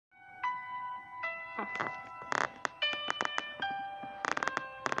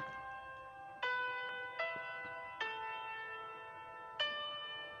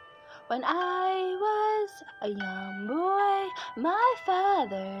When I was a young boy, my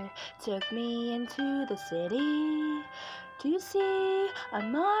father took me into the city to see a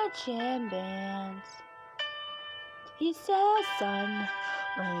marching band. He said, son,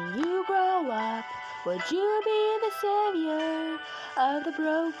 when you grow up, would you be the savior of the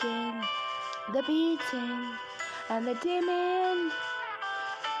broken, the beaten, and the demon?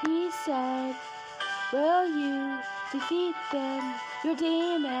 He said, will you defeat them, your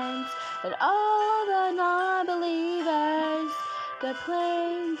demons, and all the non-believers, the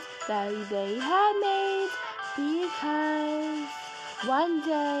plans that they had made? Because one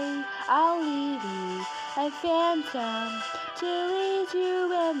day I'll leave you a phantom to lead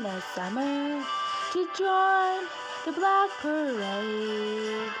you in the summer to join the Black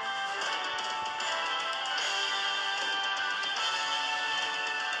Parade.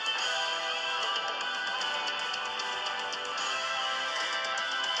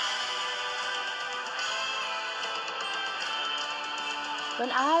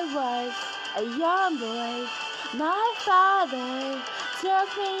 When I was a young boy, my father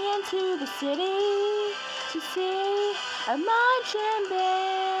took me into the city to see a marching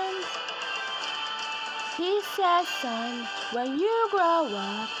band. He said, son, when you grow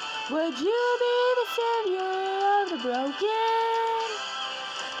up, would you be the savior of the broken,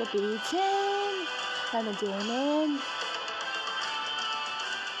 the beaten, and the demon?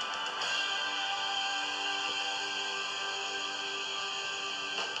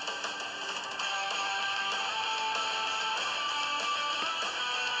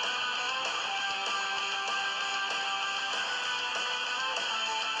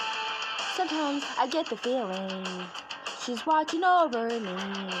 Sometimes I get the feeling she's watching over me,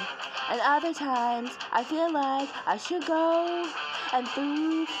 and other times I feel like I should go. And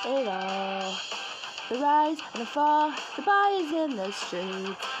through it all, the rise and the fall, the bodies in the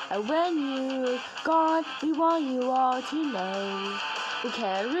streets, and when you're gone, we want you all to know we'll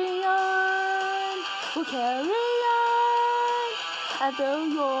carry on, we'll carry on. And though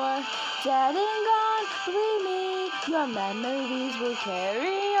you're dead and gone, believe me, your memories will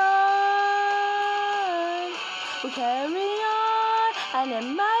carry on. We'll carry on, and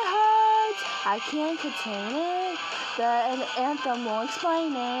in my heart, I can't contain it. The anthem will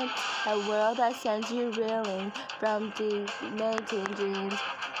explain it. A world that sends you reeling from demented dreams.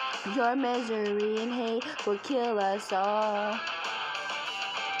 Your misery and hate will kill us all.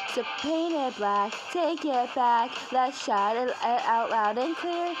 So paint it black, take it back, let's shout it out loud and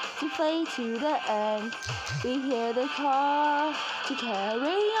clear, to play to the end. We hear the call to carry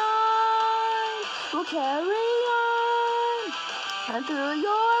on, we'll carry on. And through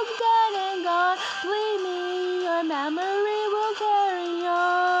your dead and gone, believe me, your memory will carry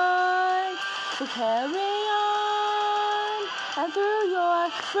on, will carry on. And through your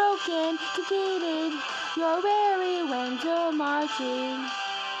broken, defeated, your weary winter marching.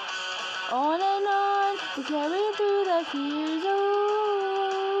 On and on, we carry through the fears,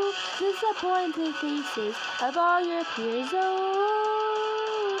 oh, disappointed faces of all your peers,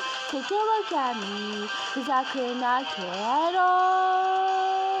 oh. Take a look at me, 'cause I could not care at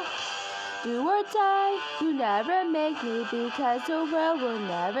all. Do or die, you never make me, because the world will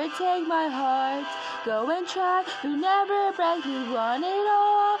never take my heart. Go and try, you never break me, want it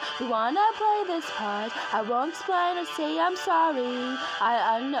all. You wanna play this part, I won't explain or say I'm sorry.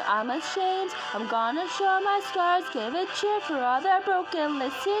 I'm ashamed, I'm gonna show my scars. Give a cheer for all the broken,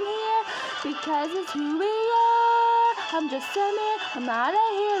 listen here, because it's who we are. I'm just a man, I'm not a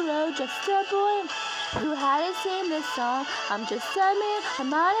hero, just a boy who had to sing this song. I'm just a man, I'm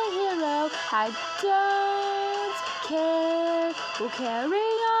not a hero, I don't care. We'll carry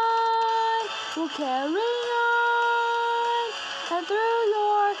on, we'll carry on. And through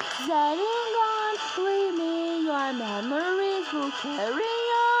your dead and gone, believe me, your memories will carry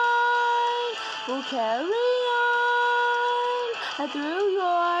on, will carry on. And through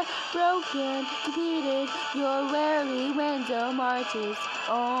your broken, defeated, your weary window marches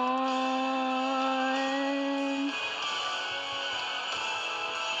on.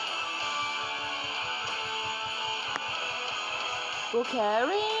 We'll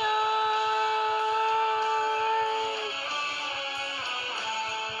carry on.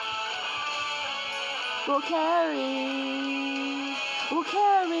 We'll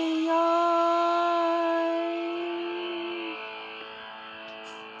carry on.